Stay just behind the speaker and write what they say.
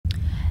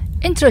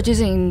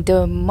Introducing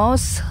the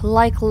most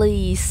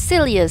likely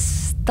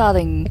silliest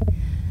starting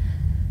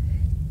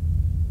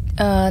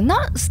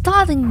not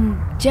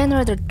starting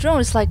generator drone,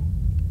 it's like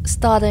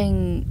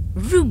starting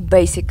room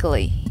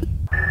basically.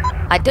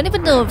 I don't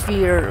even know if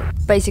we're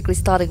basically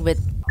starting with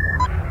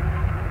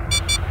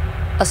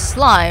a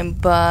slime,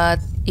 but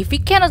if we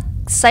cannot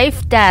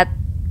save that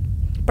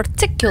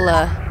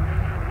particular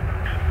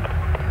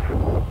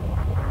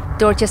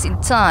door just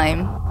in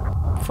time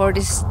for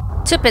this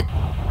stupid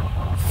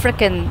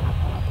frickin'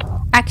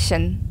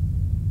 action,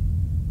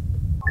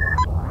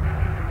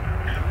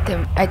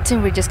 then I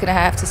think we're just gonna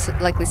have to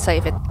likely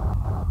save it.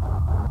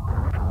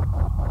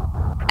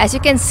 As you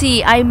can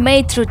see, I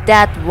made through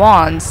that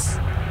once,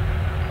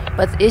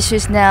 but the issue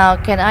is now,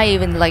 can I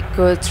even like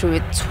go through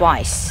it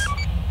twice?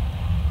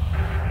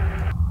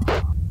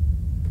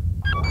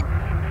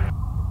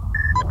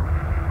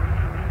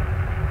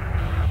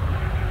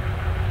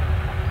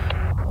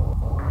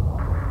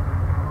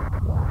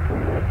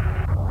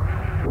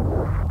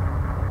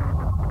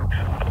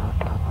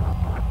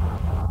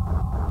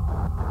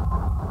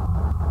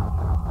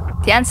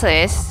 The answer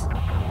is,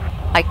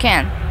 I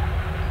can.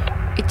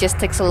 It just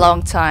takes a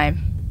long time.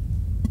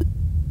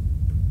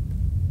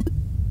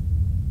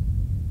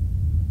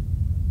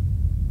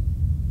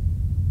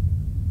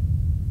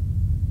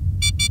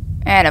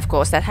 And of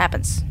course that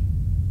happens.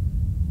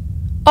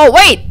 Oh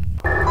wait!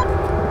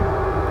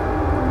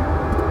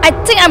 I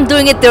think I'm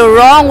doing it the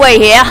wrong way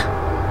here.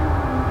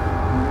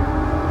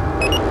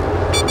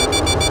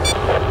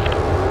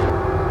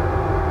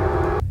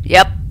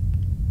 Yep.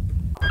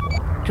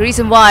 The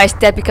reason why is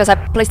that because I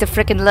placed the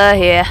freaking lure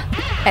here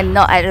and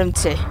not at room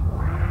 2.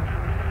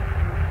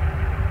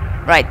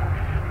 Right.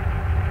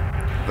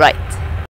 Right.